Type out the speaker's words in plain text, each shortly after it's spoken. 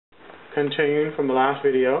continuing from the last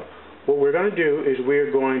video, what we're going to do is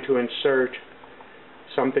we're going to insert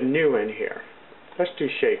something new in here. Let's do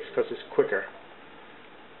shapes because it's quicker.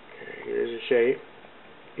 Okay, here's a shape.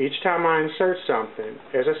 Each time I insert something,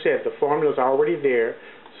 as I said, the formula is already there,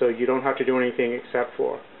 so you don't have to do anything except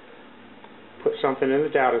for put something in the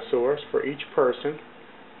data source for each person.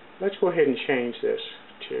 Let's go ahead and change this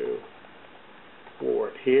to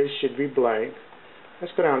Ward. His should be blank.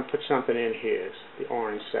 Let's go down and put something in his, the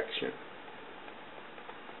orange section.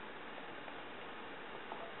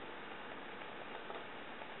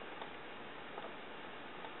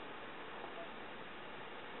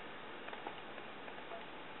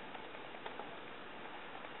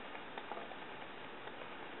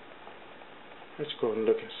 Let's go and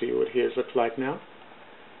look and see what his looks like now.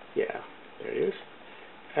 Yeah, there it is.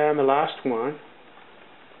 And the last one,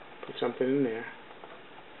 put something in there.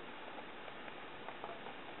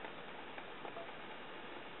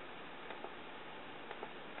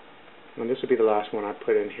 And this will be the last one I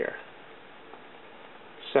put in here.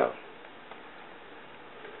 So,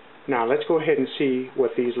 now let's go ahead and see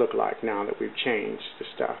what these look like now that we've changed the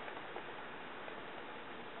stuff.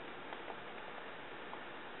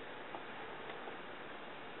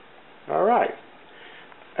 Alright,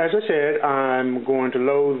 as I said, I'm going to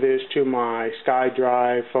load this to my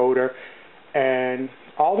SkyDrive folder, and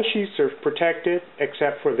all the sheets are protected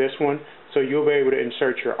except for this one, so you'll be able to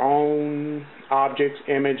insert your own objects,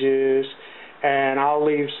 images, and I'll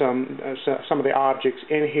leave some of the objects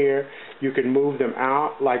in here. You can move them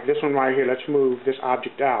out, like this one right here. Let's move this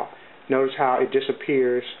object out. Notice how it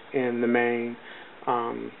disappears in the main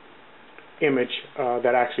image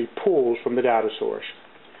that actually pulls from the data source.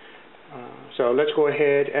 So let's go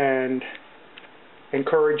ahead and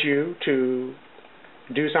encourage you to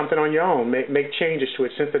do something on your own. Make changes to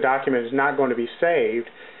it. Since the document is not going to be saved,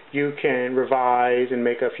 you can revise and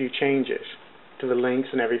make a few changes to the links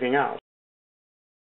and everything else.